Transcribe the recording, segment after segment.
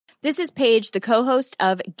This is Paige, the co-host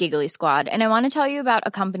of Giggly Squad, and I want to tell you about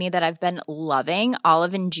a company that I've been loving,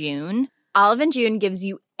 Olive & June. Olive & June gives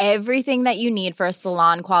you everything that you need for a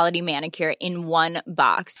salon-quality manicure in one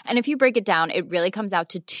box. And if you break it down, it really comes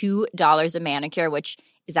out to $2 a manicure, which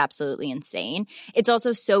is absolutely insane. It's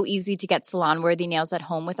also so easy to get salon-worthy nails at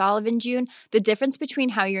home with Olive & June. The difference between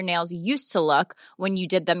how your nails used to look when you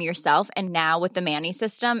did them yourself and now with the Mani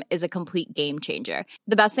system is a complete game changer.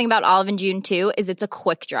 The best thing about Olive & June, too, is it's a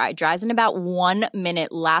quick dry. Dries in about 1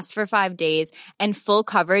 minute, lasts for 5 days, and full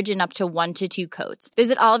coverage in up to 1 to 2 coats.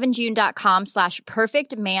 Visit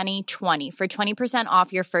oliveandjune.com/perfectmani20 for 20%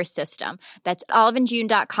 off your first system. That's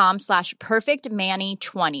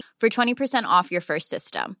oliveandjune.com/perfectmani20 for 20% off your first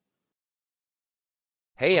system.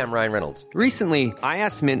 Hey, I'm Ryan Reynolds. Recently, I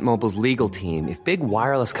asked Mint Mobile's legal team if big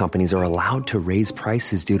wireless companies are allowed to raise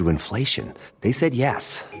prices due to inflation. They said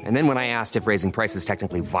yes. And then when I asked if raising prices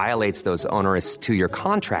technically violates those onerous 2-year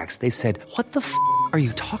contracts, they said, "What the f*** are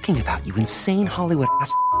you talking about, you insane Hollywood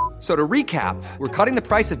ass?" So to recap, we're cutting the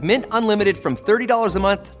price of Mint Unlimited from $30 a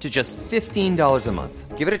month to just $15 a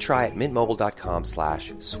month. Give it a try at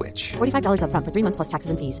mintmobile.com/switch. $45 up front for 3 months plus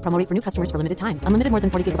taxes and fees. Promo rate for new customers for limited time. Unlimited more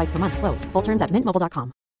than 40 gigabytes per month. Slows full terms at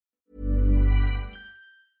mintmobile.com.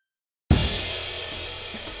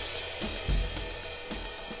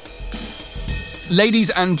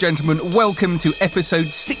 Ladies and gentlemen, welcome to episode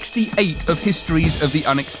 68 of Histories of the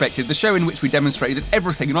Unexpected, the show in which we demonstrate that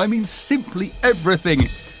everything, and I mean simply everything,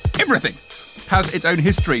 has its own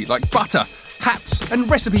history, like butter, hats, and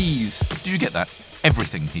recipes. Did you get that?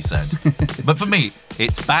 Everything, he said. But for me,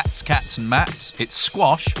 it's bats, cats, and mats. It's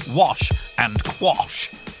squash, wash, and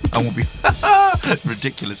quash. And we'll be...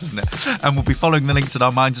 ridiculous, isn't it? And we'll be following the links in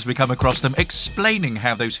our minds as we come across them, explaining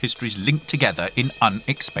how those histories link together in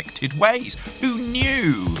unexpected ways. Who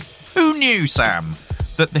knew? Who knew, Sam,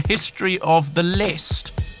 that the history of the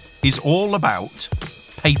list is all about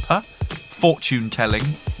paper,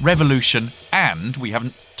 fortune-telling, revolution, and, we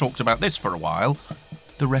haven't talked about this for a while,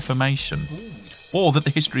 the Reformation. Or that the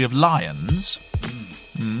history of lions,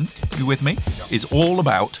 you with me, is all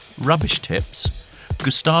about rubbish tips,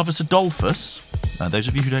 Gustavus Adolphus. Now, those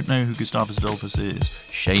of you who don't know who Gustavus Adolphus is,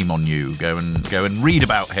 shame on you. Go and read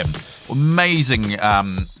about him. Amazing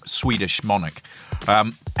Swedish monarch.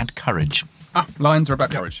 And courage. Lions are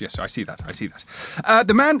about courage. Yes, I see that.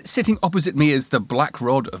 The man sitting opposite me is the Black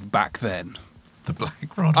Rod of back then. The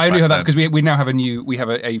Black Rod. I only heard that because we now have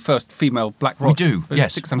a first female Black Rod. We do,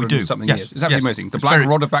 yes. 600 we do. and something yes, years. It's absolutely amazing. The Black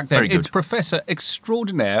Rod of back then. It's Professor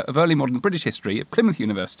Extraordinaire of Early Modern British History at Plymouth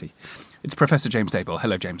University. It's Professor James Daybell.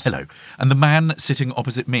 Hello, James. Hello. And the man sitting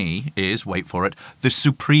opposite me is, wait for it, the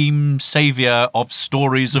supreme saviour of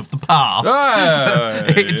stories of the past.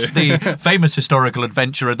 It's the famous historical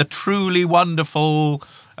adventurer, the truly wonderful,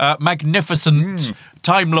 magnificent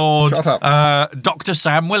Time Lord, Dr.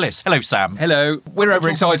 Sam Willis. Hello, Sam. Hello. We're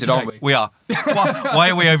overexcited, aren't we? We are. Why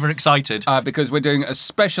are we overexcited? Because we're doing a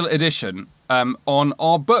special edition on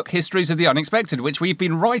our book, Histories of the Unexpected, which we've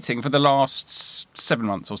been writing for the last 7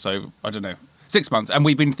 months or so. I don't know. 6 months. And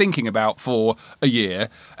we've been thinking about for a year.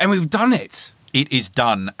 And we've done it. It is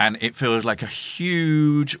done, and it feels like a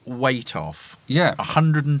huge weight off. Yeah.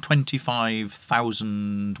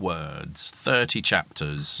 125,000 words, 30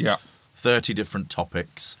 chapters. Yeah. 30 different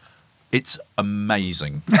topics. It's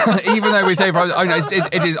amazing. Even though we say,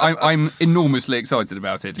 it is. I'm enormously excited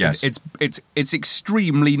about it. Yes. It's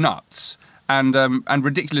extremely nuts and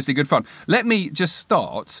ridiculously good fun. Let me just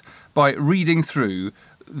start by reading through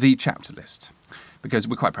the chapter list because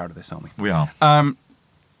we're quite proud of this, aren't we? We are.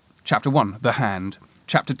 Chapter 1, the hand.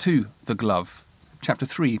 Chapter 2, the glove. Chapter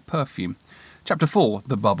 3, perfume. Chapter 4,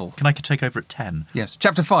 the bubble. Can I take over at 10? Yes.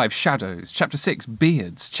 Chapter 5, shadows. Chapter 6,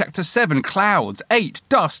 beards. Chapter 7, clouds. 8,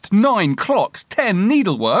 dust. 9, clocks. 10,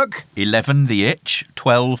 needlework. 11, the itch.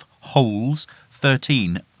 12, holes.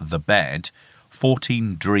 13, the bed.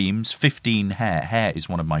 14, dreams. 15, hair. Hair is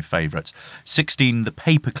one of my favourites. 16, the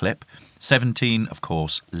paperclip. 17, of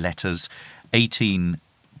course, letters. 18,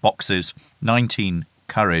 boxes. 19,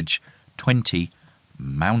 courage. 20,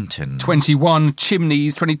 mountains. 21,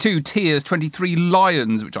 chimneys. 22, tears. 23,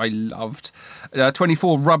 lions, which I loved.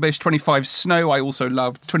 24, rubbish. 25, snow, I also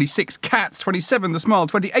loved. 26, cats. 27, the smile.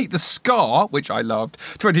 28, the scar, which I loved.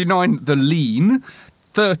 29, the lean.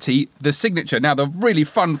 30, the signature. Now, the really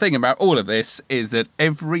fun thing about all of this is that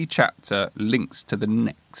every chapter links to the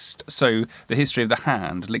next. So the history of the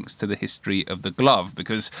hand links to the history of the glove,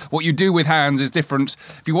 because what you do with hands is different.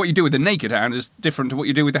 What you do with the naked hand is different to what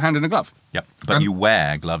you do with the hand in a glove. Yep, but you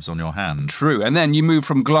wear gloves on your hand. True, and then you move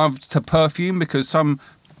from glove to perfume, because some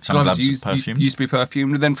Gloves used used to be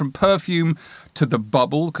perfumed. And then from perfume to the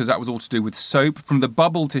bubble, because that was all to do with soap. From the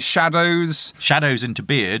bubble to shadows. Shadows into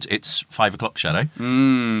beard. It's 5 o'clock shadow.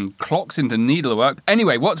 Clocks into needlework.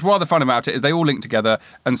 Anyway, what's rather fun about it is they all link together.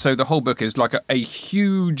 And so the whole book is like a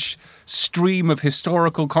huge stream of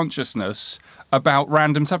historical consciousness about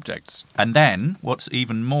random subjects. And then what's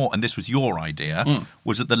even more, and this was your idea,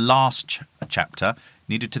 was that the last chapter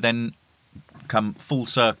needed to then come full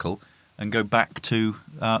circle and go back to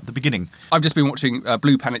the beginning. I've just been watching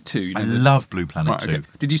Blue Planet 2. You know, I love Blue Planet 2. Okay.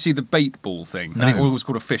 Did you see the bait ball thing? No. I think it was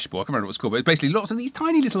called a fish ball. I can't remember what it was called, but it's basically lots of these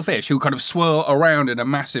tiny little fish who kind of swirl around in a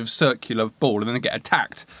massive circular ball and then they get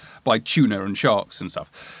attacked by tuna and sharks and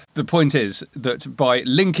stuff. The point is that by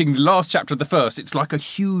linking the last chapter of the first, it's like a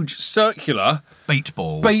huge circular Bait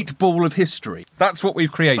ball of history. That's what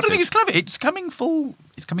we've created. But I think it's clever. It's coming full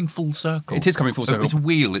circle. It is coming full circle. It's a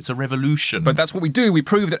wheel. It's a revolution. But that's what we do. We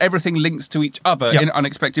prove that everything links to each other in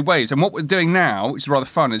unexpected ways. And what we're doing now, which is rather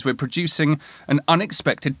fun, is we're producing an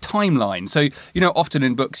unexpected timeline. So, you know, often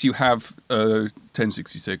in books you have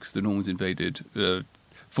 1066, the Normans invaded,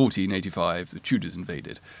 1485, the Tudors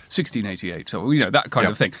invaded, 1688, so, you know, that kind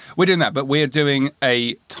of thing. We're doing that, but we're doing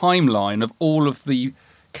a timeline of all of the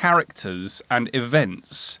characters and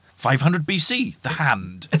events. 500 BC, the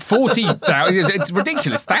hand. 40,000, it's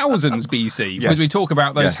ridiculous, thousands BC, because we talk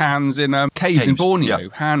about those hands in caves in Borneo,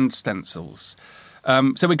 hand stencils.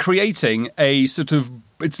 So we're creating a sort of,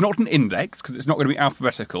 it's not an index because it's not going to be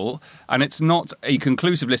alphabetical and it's not a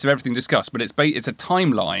conclusive list of everything discussed, but it's a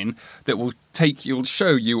timeline that will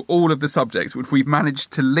show you all of the subjects which we've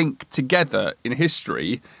managed to link together in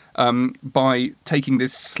history by taking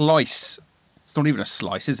this slice. It's not even a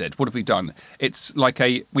slice, is it? What have we done? It's like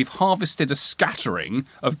we've harvested a scattering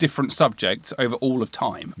of different subjects over all of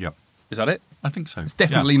time. Yep. Is that it? I think so. It's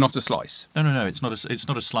definitely not a slice. No. It's not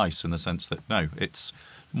a slice in the sense that it's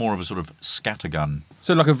more of a sort of scattergun.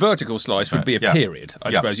 So, like a vertical slice would be a period,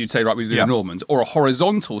 I suppose. You'd say, right, we do the Normans, or a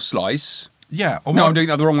horizontal slice. Yeah. No, I'm doing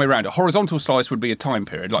that the wrong way around. A horizontal slice would be a time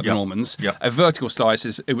period, like the Normans. Yeah. A vertical slice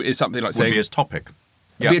is something like saying would be a topic.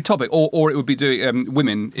 It'd be a topic, or it would be doing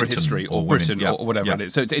women in history, or Britain, or whatever it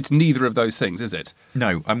is. So it's neither of those things, is it?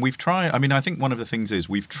 No, and we've tried. I mean, I think one of the things is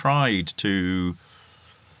we've tried to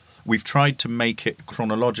make it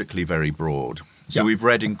chronologically very broad. So we've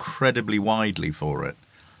read incredibly widely for it,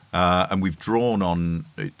 and we've drawn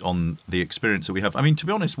on the experience that we have. I mean, to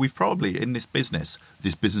be honest, we've probably in this business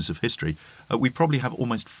of history, we probably have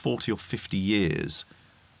almost 40 or 50 years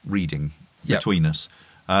reading between us.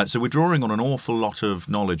 So we're drawing on an awful lot of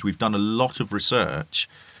knowledge. We've done a lot of research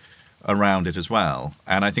around it as well.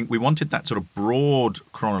 And I think we wanted that sort of broad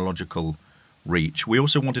chronological reach. We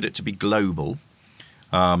also wanted it to be global.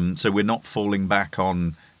 So we're not falling back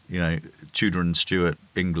on, Tudor and Stuart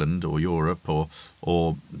England or Europe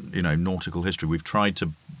or nautical history. We've tried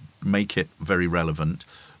to make it very relevant.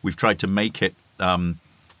 We've tried to make it, bring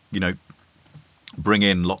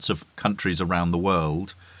in lots of countries around the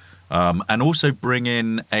world. And also bring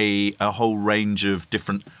in a whole range of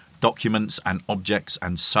different documents and objects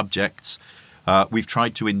and subjects. We've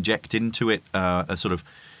tried to inject into it a sort of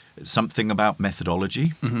something about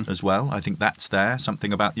methodology as well. I think that's there.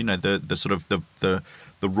 Something about the sort of the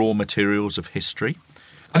raw materials of history.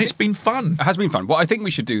 And it's been fun. It has been fun. What I think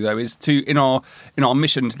we should do though is to in our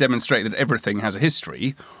mission to demonstrate that everything has a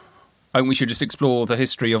history. And we should just explore the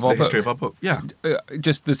history of our book. The history of our book, yeah.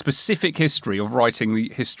 Just the specific history of writing the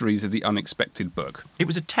histories of the unexpected book. It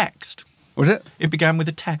was a text. Was it? It began with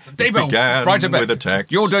a text. With a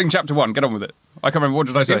text. You're doing chapter 1. Get on with it. I can't remember. What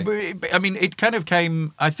did I say? It kind of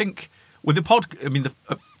came, I think, with the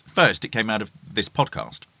first it came out of this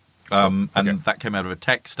podcast. And that came out of a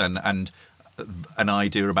text and an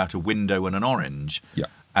idea about a window and an orange. Yeah.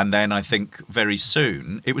 And then I think very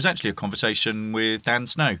soon, it was actually a conversation with Dan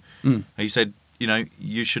Snow. He said,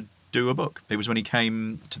 you should do a book. It was when he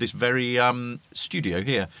came to this very studio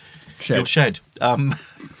here. Your shed.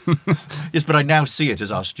 Yes, but I now see it as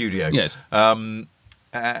our studio. Yes. And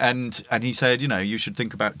he said, you should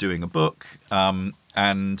think about doing a book.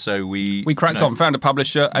 And so we cracked on, found a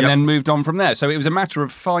publisher, and then moved on from there. So it was a matter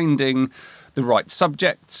of finding the right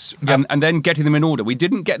subjects and then getting them in order. We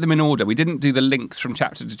didn't get them in order. We didn't do the links from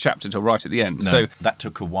chapter to chapter till right at the end. No, so that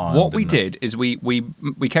took a while. What we did is we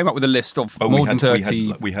came up with a list of more than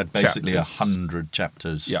 30 We had basically chapters. 100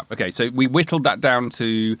 chapters. Yeah, okay. So we whittled that down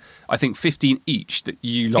to, I think, 15 each that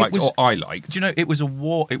you liked or I liked. Do you know, it was a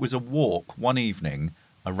walk one evening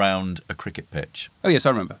around a cricket pitch. Oh, yes, I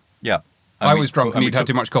remember. Yeah. I was drunk and you'd had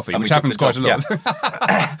too much coffee, which happens quite a lot.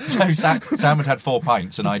 Yeah. So Sam had 4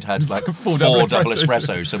 pints and I'd had like 4 double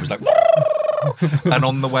espressos. So it was like... And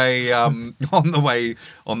on the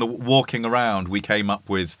walking around, we came up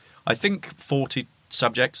with, I think, 40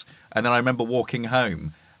 subjects. And then I remember walking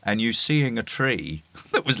home and you seeing a tree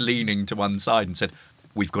that was leaning to one side and said,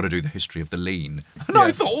 we've got to do the history of the lean. And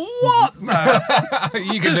I thought, what the?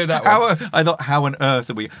 You can do that one. I thought, how on earth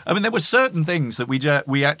are we? I mean, there were certain things that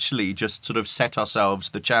we actually just sort of set ourselves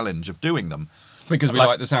the challenge of doing them. Because we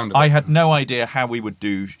like the sound of it. I had no idea how we would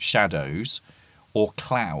do shadows or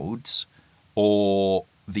clouds or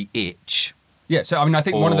the itch. Yeah, so I mean, I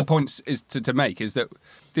think one of the points is to make is that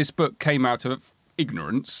this book came out of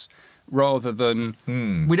ignorance rather than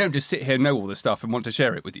we don't just sit here and know all this stuff and want to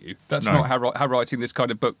share it with you. That's not how writing this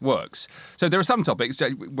kind of book works. So there are some topics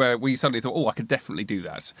where we suddenly thought, I could definitely do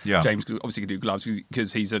that. Yeah. James obviously could do gloves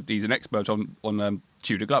because he's an expert on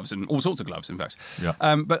Tudor gloves and all sorts of gloves, in fact. Yeah.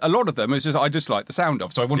 But a lot of them is I just like the sound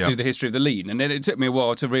of. So I wanted to do the history of the lean. And then it took me a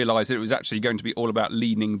while to realise that it was actually going to be all about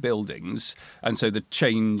leaning buildings. And so the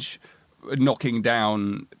change, knocking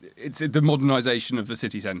down, it's the modernisation of the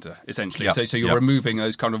city centre, essentially. Yeah. So you're removing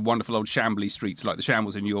those kind of wonderful old shambly streets like the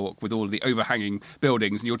Shambles in New York with all of the overhanging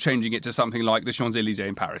buildings, and you're changing it to something like the Champs-Élysées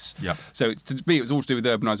in Paris. Yeah. So to me, it was all to do with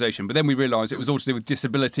urbanisation. But then we realised it was all to do with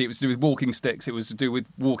disability, it was to do with walking sticks, it was to do with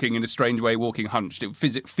walking in a strange way, walking hunched, it was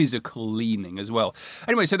physical leaning as well.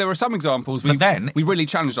 Anyway, so there were some examples we really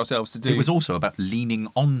challenged ourselves to do. It was also about leaning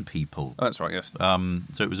on people. Oh, that's right, yes.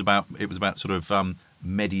 So it was about sort of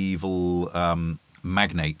medieval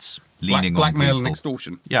magnates leaning on blackmail people. and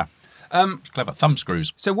extortion. Yeah. It's clever.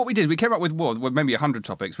 Thumbscrews. So what we did, we came up with maybe 100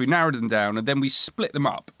 topics. We narrowed them down and then we split them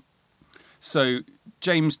up. So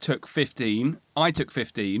James took 15, I took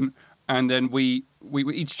 15, and then we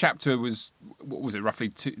each chapter was, what was it,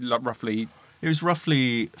 roughly? It was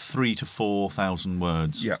roughly 3,000 to 4,000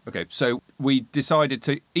 words. Yeah, okay. So we decided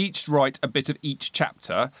to each write a bit of each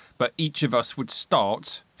chapter, but each of us would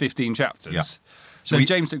start 15 chapters. Yeah. So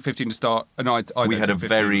James took 15 to start, and I we had a took 15.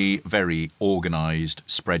 very, very organised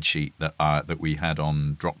spreadsheet that we had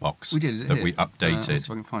on Dropbox. We did, is it that here? we updated. Let's see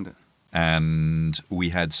if I can find it. And we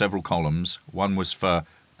had several columns. One was for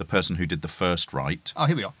the person who did the first write. Oh,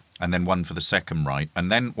 here we are. And then one for the second write.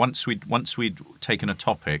 And then once we'd taken a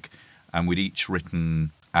topic and we'd each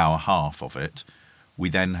written our half of it, we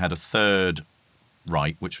then had a third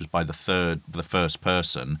write, which was by the first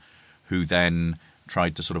person, who then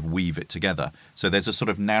tried to sort of weave it together. So there's a sort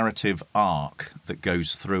of narrative arc that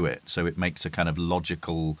goes through it. So it makes a kind of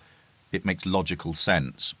logical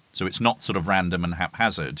sense. So it's not sort of random and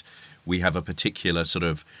haphazard. We have a particular sort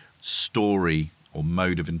of story or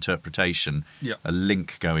mode of interpretation, a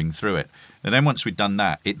link going through it. And then once we'd done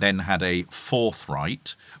that, it then had a fourth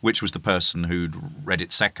write, which was the person who'd read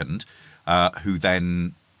it second, who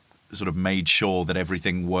then sort of made sure that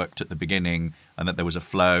everything worked at the beginning and that there was a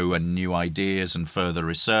flow and new ideas and further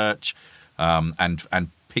research, and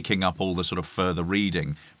picking up all the sort of further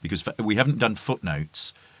reading, because we haven't done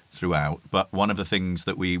footnotes throughout, but one of the things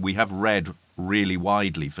that we have read really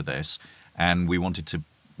widely for this, and we wanted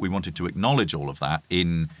to acknowledge all of that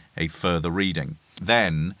in a further reading.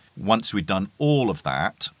 Then once we'd done all of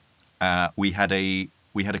that, we had a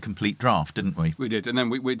complete draft, didn't we? We did, and then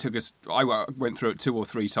we took us. I went through it 2 or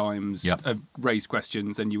 3 times, raised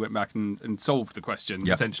questions, then you went back and solved the questions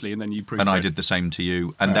essentially, and then you proofread. And I did the same to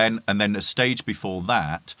you. And then a stage before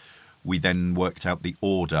that, we then worked out the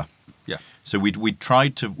order. Yeah. So we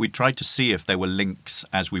tried to see if there were links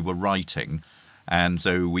as we were writing. And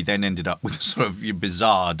so we then ended up with a sort of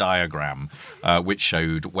bizarre diagram which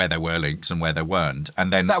showed where there were links and where there weren't.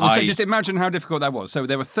 And then so just imagine how difficult that was. So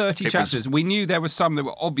there were 30 chapters. We knew there were some that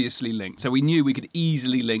were obviously linked. So we knew we could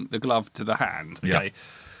easily link the glove to the hand, okay,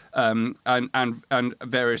 and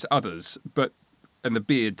various others, and the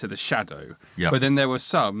beard to the shadow. Yep. But then there were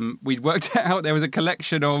some we'd worked out. There was a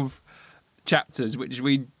collection of chapters which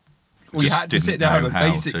we had to sit down and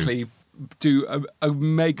basically do a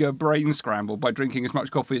mega brain scramble by drinking as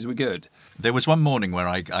much coffee as we could. There was one morning where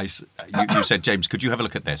you said, James, could you have a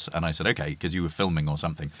look at this? And I said, okay, because you were filming or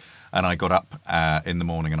something. And I got up in the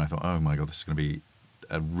morning and I thought, oh my God, this is going to be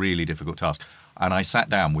a really difficult task. And I sat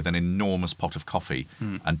down with an enormous pot of coffee,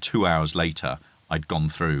 and 2 hours later, I'd gone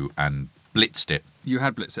through and blitzed it. You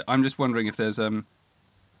had blitzed it. I'm just wondering if there's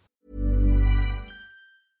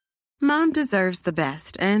Mom deserves the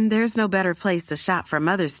best, and there's no better place to shop for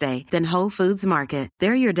Mother's Day than Whole Foods Market.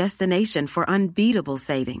 They're your destination for unbeatable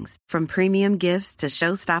savings, from premium gifts to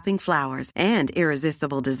show-stopping flowers and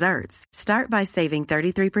irresistible desserts. Start by saving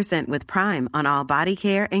 33% with Prime on all body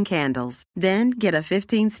care and candles. Then get a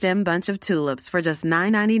 15-stem bunch of tulips for just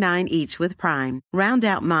 $9.99 each with Prime. Round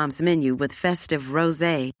out Mom's menu with festive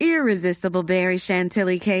rosé, irresistible berry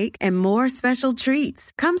chantilly cake, and more special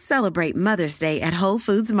treats. Come celebrate Mother's Day at Whole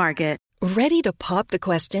Foods Market. Ready to pop the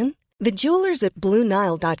question? The jewelers at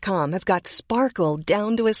BlueNile.com have got sparkle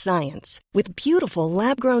down to a science with beautiful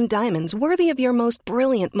lab-grown diamonds worthy of your most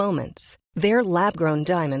brilliant moments. Their lab-grown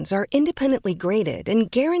diamonds are independently graded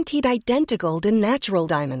and guaranteed identical to natural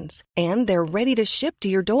diamonds, and they're ready to ship to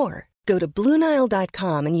your door. Go to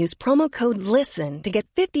BlueNile.com and use promo code LISTEN to get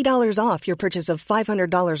 $50 off your purchase of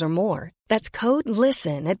 $500 or more. That's code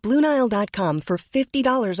LISTEN at BlueNile.com for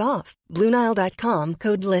 $50 off. BlueNile.com,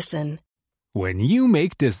 code LISTEN. When you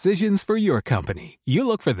make decisions for your company, you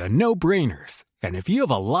look for the no-brainers. And if you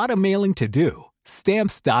have a lot of mailing to do,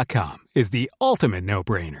 Stamps.com is the ultimate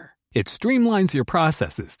no-brainer. It streamlines your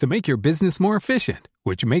processes to make your business more efficient,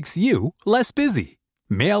 which makes you less busy.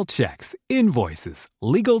 Mail checks, invoices,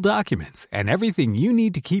 legal documents, and everything you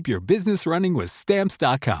need to keep your business running with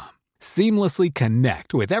Stamps.com. Seamlessly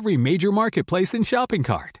connect with every major marketplace and shopping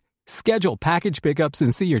cart. Schedule package pickups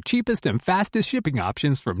and see your cheapest and fastest shipping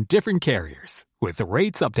options from different carriers, with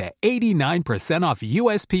rates up to 89% off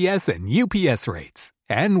USPS and UPS rates.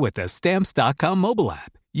 And with the Stamps.com mobile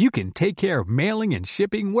app, you can take care of mailing and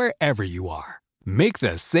shipping wherever you are. Make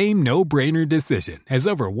the same no-brainer decision as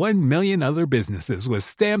over 1 million other businesses with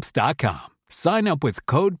Stamps.com. Sign up with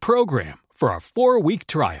code PROGRAM for a 4-week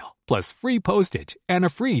trial, plus free postage and a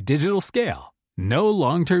free digital scale. No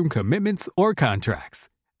long-term commitments or contracts.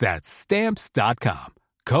 That's Stamps.com.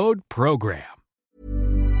 Code PROGRAM.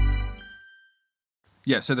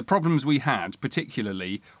 Yeah, so the problems we had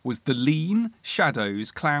particularly was the lean, shadows,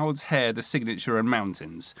 clouds, hair, the signature, and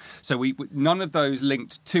mountains. So we none of those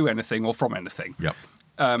linked to anything or from anything. Yep.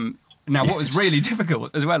 Now, what was really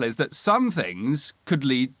difficult as well is that some things could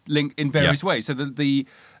link in various ways. So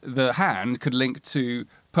the hand could link to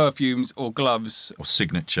perfumes or gloves or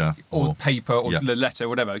signature or paper or the letter,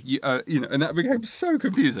 whatever. And that became so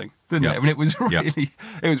confusing, didn't it? I mean, it was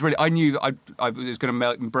really. I knew that I was going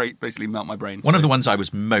to basically melt my brain. One of the ones I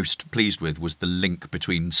was most pleased with was the link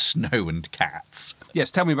between snow and cats. Yes,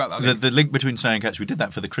 tell me about that. The link between snow and cats. We did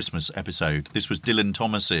that for the Christmas episode. This was Dylan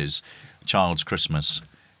Thomas's Child's Christmas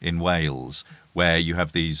in Wales, where you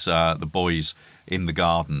have these the boys in the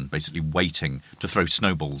garden basically waiting to throw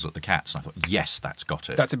snowballs at the cats. And I thought, yes, that's got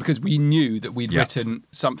it. That's it, because we knew that we'd written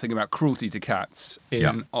something about cruelty to cats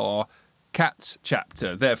in our cats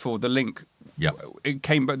chapter. Therefore, the link it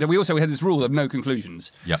came. But we also had this rule of no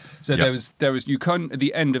conclusions. So there was you couldn't at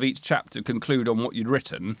the end of each chapter conclude on what you'd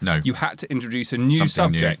written. No, you had to introduce a new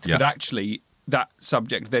subject, but actually that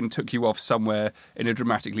subject then took you off somewhere in a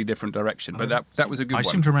dramatically different direction. But that was a good one. I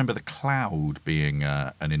seem to remember the cloud being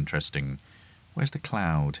an interesting... Where's the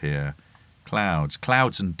cloud here? Clouds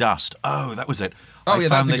and dust. Oh, that was it.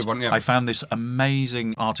 That's a good one, I found this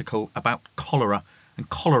amazing article about cholera and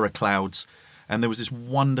cholera clouds. And there was this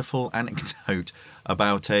wonderful anecdote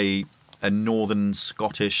about a northern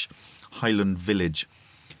Scottish Highland village.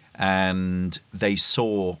 And they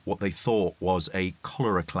saw what they thought was a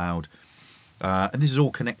cholera cloud. And this is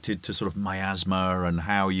all connected to sort of miasma and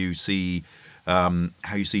how you see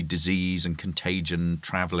disease and contagion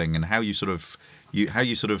travelling, and how you sort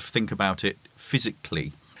of think about it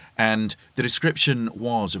physically. And the description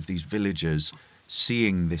was of these villagers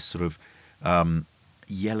seeing this sort of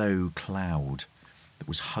yellow cloud that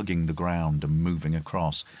was hugging the ground and moving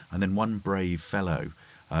across. And then one brave fellow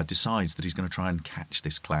decides that he's going to try and catch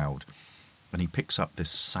this cloud, and he picks up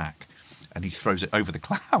this sack and he throws it over the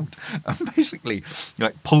cloud and basically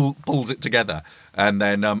pulls it together, and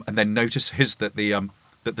then notices that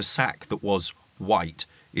the sack that was white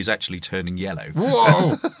is actually turning yellow.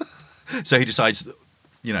 Whoa! So he decides,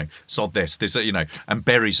 sod this, and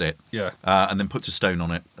buries it. And then puts a stone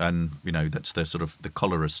on it, and that's the sort of the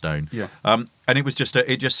cholera stone. And it was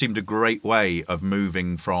it just seemed a great way of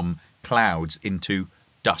moving from clouds into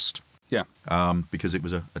dust. Because it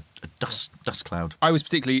was a dust cloud. I was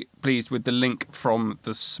particularly pleased with the link from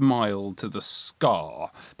the smile to the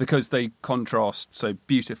scar, because they contrast so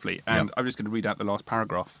beautifully. And I'm just going to read out the last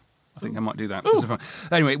paragraph. think I might do that. This is fun.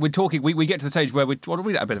 Anyway, we're talking. We get to the stage where I'll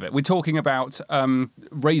read out a bit of it. We're talking about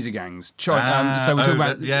razor gangs. So we talk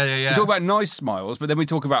about We talk about nice smiles, but then we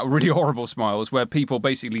talk about really horrible smiles where people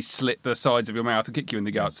basically slit the sides of your mouth and kick you in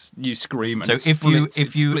the guts. You scream. And so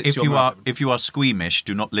if you are squeamish,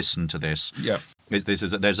 do not listen to this. Yeah.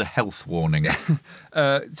 There's a health warning.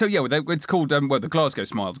 It's called the Glasgow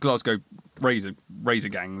smile, the Glasgow razor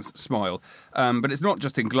gangs smile, but it's not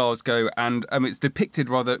just in Glasgow, and it's depicted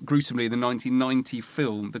rather gruesomely in the 1990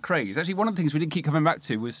 film The Krays. Actually, one of the things we did keep coming back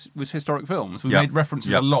to was historic films. We made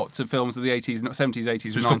references a lot to films of the 80s, 70s,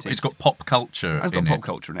 80s, and 90s. It's got pop culture. It's got pop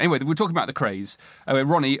culture in it. Anyway, we're talking about The Krays.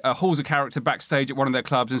 Ronnie hauls a character backstage at one of their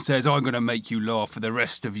clubs and says, "I'm going to make you laugh for the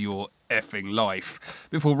rest of your effing life,"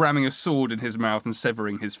 before ramming a sword in his mouth and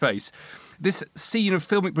severing his face. This scene of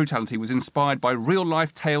filmic brutality was inspired by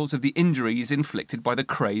real-life tales of the injuries inflicted by the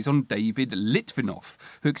Krays on David Litvinov,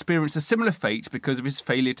 who experienced a similar fate because of his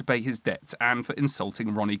failure to pay his debts and for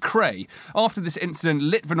insulting Ronnie Kray. After this incident,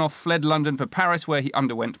 Litvinov fled London for Paris, where he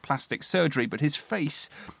underwent plastic surgery, but his face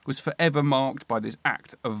was forever marked by this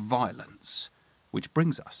act of violence. Which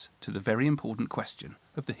brings us to the very important question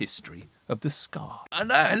of the history of the scar. I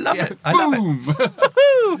know, I love it.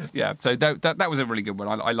 Boom! Yeah, so that was a really good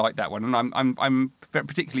one. I like that one, and I'm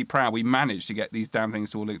particularly proud we managed to get these damn things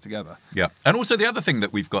to all link together. Yeah, and also the other thing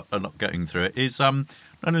that we've got a lot getting through it is not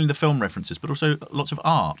only the film references, but also lots of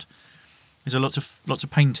art. There's lots of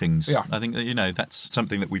paintings. Yeah. I think that, that's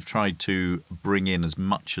something that we've tried to bring in as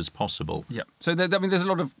much as possible. Yeah. So there's a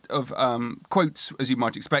lot of quotes, as you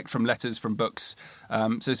might expect, from letters, from books.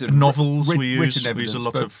 So sort of novels we use. Written evidence, we use a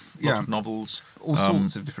lot of novels. All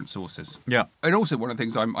sorts of different sources. Yeah. And also one of the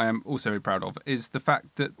things I am also very proud of is the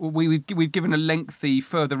fact that we've given a lengthy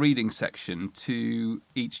further reading section to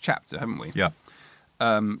each chapter, haven't we? Yeah.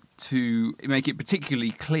 To make it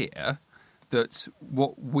particularly clear that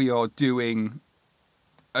what we are doing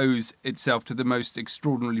owes itself to the most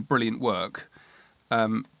extraordinarily brilliant work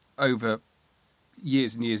over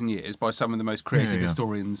years and years and years by some of the most creative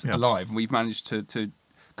historians alive. And we've managed to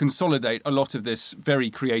consolidate a lot of this very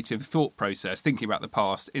creative thought process, thinking about the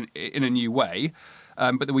past in a new way,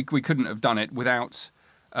 but that we couldn't have done it without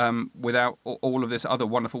all of this other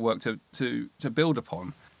wonderful work to build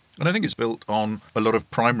upon. And I think it's built on a lot of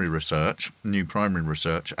new primary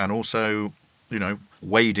research, and also,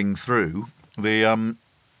 wading through the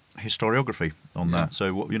historiography on that.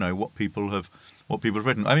 So what people have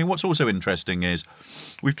written. I mean, what's also interesting is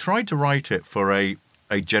we've tried to write it for a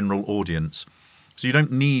general audience. So you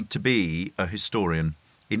don't need to be a historian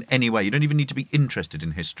in any way. You don't even need to be interested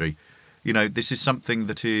in history. This is something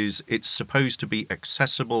it's supposed to be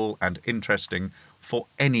accessible and interesting for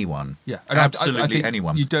anyone. Yeah, and absolutely I think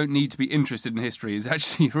anyone. You don't need to be interested in history is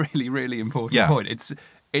actually a really, really important point.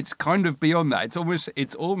 It's kind of beyond that.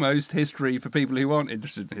 It's almost history for people who aren't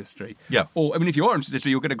interested in history. Yeah. Or if you are interested in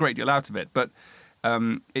history, you'll get a great deal out of it. But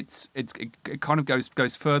it kind of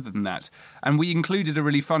goes further than that. And we included a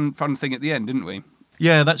really fun thing at the end, didn't we?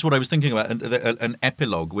 Yeah, that's what I was thinking about. An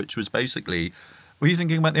epilogue, which was basically. Were you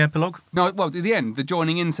thinking about the epilogue? No, well, at the end, the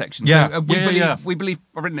joining in section. Yeah, so we believe,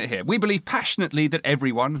 I've written it here, we believe passionately that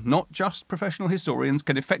everyone, not just professional historians,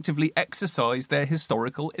 can effectively exercise their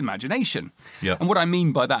historical imagination. Yeah. And what I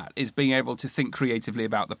mean by that is being able to think creatively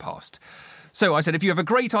about the past. So I said, if you have a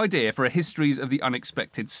great idea for a Histories of the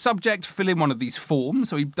Unexpected subject, fill in one of these forms.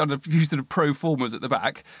 So we've done a few sort of pro formers at the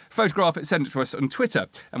back. Photograph it, send it to us on Twitter,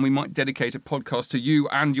 and we might dedicate a podcast to you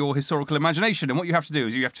and your historical imagination. And what you have to do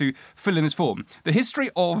is you have to fill in this form. The history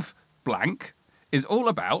of blank is all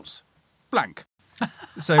about blank.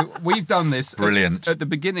 So we've done this Brilliant. At the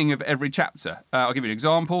beginning of every chapter. I'll give you an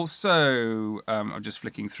example. So I'm just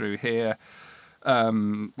flicking through here.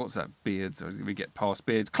 What's that? Beards. We get past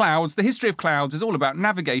beards. Clouds. The history of clouds is all about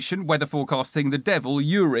navigation, weather forecasting, the devil,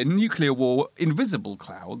 urine, nuclear war, invisible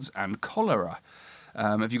clouds, and cholera.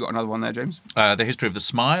 Have you got another one there, James? The history of the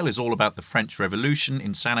smile is all about the French Revolution,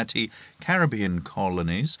 insanity, Caribbean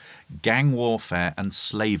colonies, gang warfare, and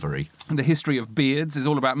slavery. And the history of beards is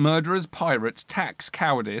all about murderers, pirates, tax,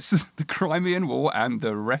 cowardice, the Crimean War, and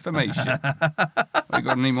the Reformation. Have you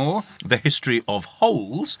got any more? The history of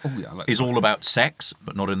holes is all about sex,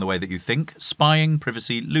 but not in the way that you think, spying,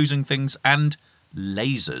 privacy, losing things, and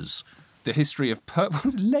lasers. The history of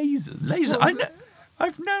what's lasers? Lasers. I know.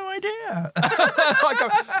 I've no idea.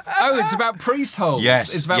 It's about priest holes.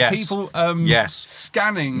 Yes, it's about people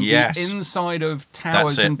scanning the inside of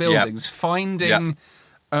towers and buildings, finding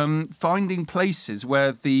places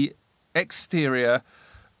where the exterior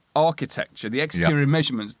architecture, the exterior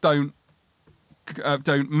measurements don't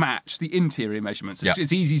don't match the interior measurements. Yeah.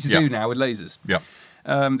 It's easy to do now with lasers. Yeah.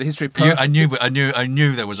 The history of I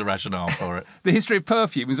knew there was a rationale for it. The history of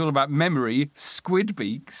perfume is all about memory, squid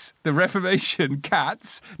beaks, the Reformation,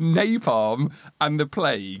 cats, napalm, and the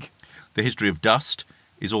plague. The history of dust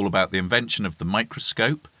is all about the invention of the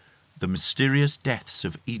microscope, the mysterious deaths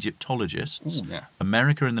of Egyptologists, Ooh, yeah.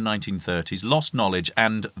 America in the 1930s, lost knowledge,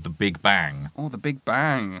 and the Big Bang. Oh, the Big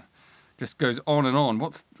Bang. Just goes on and on.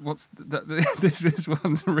 This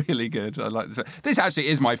one's really good. I like this one. This actually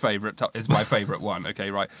is my favourite. One.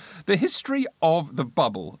 Okay, right. The history of the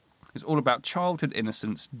bubble is all about childhood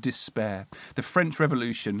innocence, despair, the French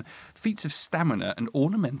Revolution, feats of stamina, and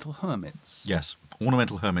ornamental hermits. Yes,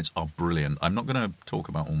 ornamental hermits are brilliant. I'm not going to talk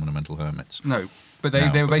about ornamental hermits. No, but they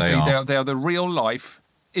are the real life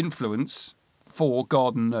influence for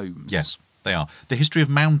garden gnomes. Yes, they are. The history of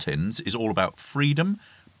mountains is all about freedom,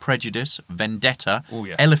 prejudice, vendetta,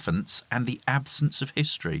 elephants, and the absence of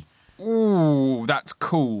history. Ooh, that's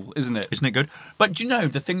cool, isn't it? Isn't it good? But do you know,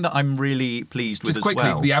 the thing that I'm really pleased with as well... Just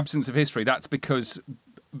quickly, the absence of history, that's because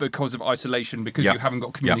of isolation, because you haven't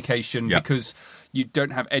got communication, because you don't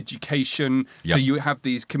have education, so you have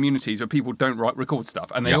these communities where people don't record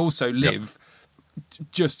stuff, and they also live...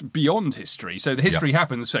 just beyond history. So the history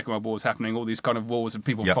happens, Second World War's happening, all these kind of wars of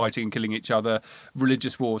people fighting and killing each other,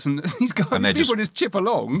 religious wars, and these guys, and people just chip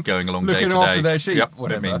along, going along looking day to after day. their sheep,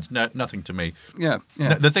 whatever. It means nothing to me. Yeah.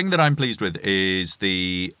 The thing that I'm pleased with is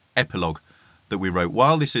the epilogue that we wrote.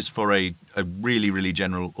 While this is for a really, really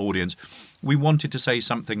general audience, we wanted to say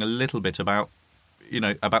something a little bit about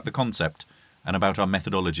the concept and about our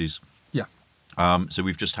methodologies. Yeah. So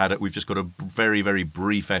we've just got a very, very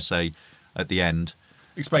brief essay at the end,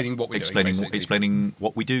 explaining what we're doing, explaining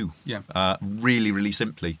what we do. Yeah. Really, really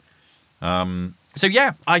simply. So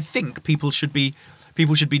yeah, I think people should be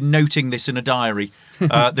noting this in a diary.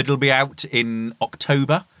 That it'll be out in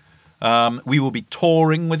October. We will be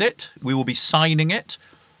touring with it. We will be signing it.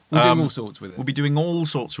 We're doing all sorts with it. We'll be doing all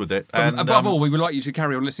sorts with it. And above all, we would like you to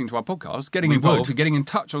carry on listening to our podcast, getting involved and getting in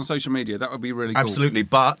touch on social media. That would be really cool. Absolutely.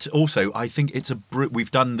 But also, I think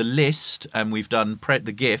we've done the list and we've done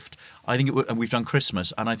the gift. I think and we've done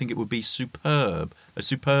Christmas, and I think it would be superb. A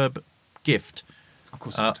superb gift. Of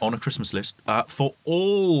course. On a Christmas list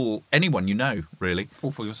for anyone you know, really.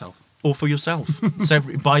 Or for yourself. So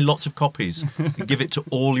buy lots of copies and give it to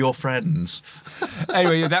all your friends.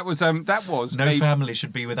 Anyway, that was no family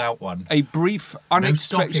should be without one. A brief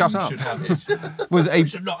unexpected shut up. Should have it. We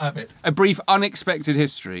should not have it. A brief unexpected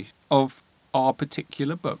history of our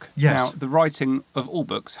particular book. Yes. Now, the writing of all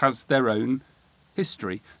books has their own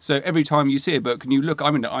history. So every time you see a book and you look,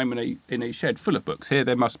 I'm in a shed full of books. Here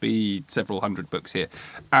there must be several hundred books here,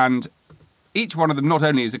 and each one of them not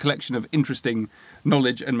only is a collection of interesting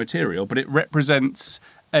knowledge and material, but it represents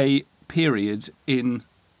a period in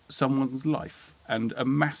someone's life and a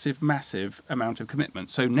massive, massive amount of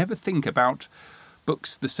commitment. So never think about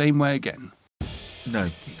books the same way again. No,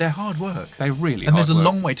 they're hard work. They're really hard work. And there's a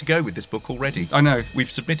long way to go with this book already. I know.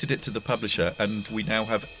 We've submitted it to the publisher and we now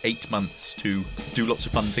have 8 months to do lots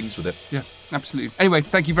of fun things with it. Yeah, absolutely. Anyway,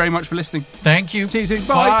 thank you very much for listening. Thank you. See you soon.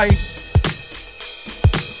 Bye. Bye.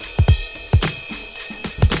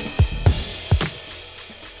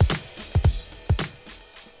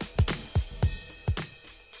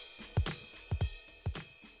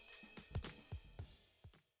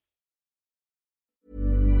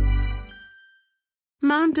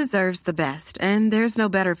 Mom deserves the best, and there's no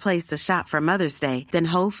better place to shop for Mother's Day than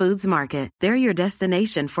Whole Foods Market. They're your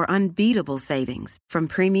destination for unbeatable savings, from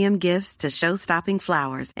premium gifts to show-stopping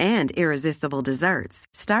flowers and irresistible desserts.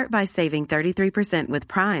 Start by saving 33% with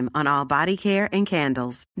Prime on all body care and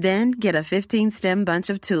candles. Then get a 15-stem bunch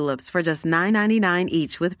of tulips for just $9.99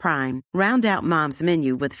 each with Prime. Round out Mom's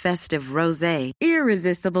menu with festive rosé,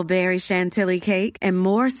 irresistible berry chantilly cake, and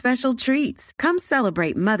more special treats. Come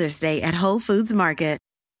celebrate Mother's Day at Whole Foods Market.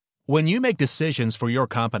 When you make decisions for your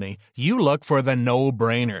company, you look for the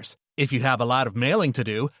no-brainers. If you have a lot of mailing to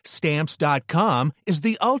do, Stamps.com is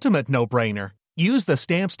the ultimate no-brainer. Use the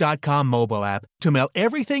Stamps.com mobile app to mail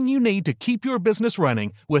everything you need to keep your business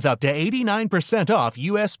running with up to 89% off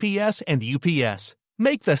USPS and UPS.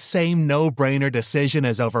 Make the same no-brainer decision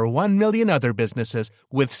as over 1 million other businesses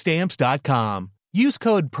with Stamps.com. Use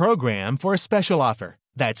code PROGRAM for a special offer.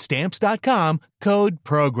 That's Stamps.com, code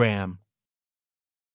PROGRAM.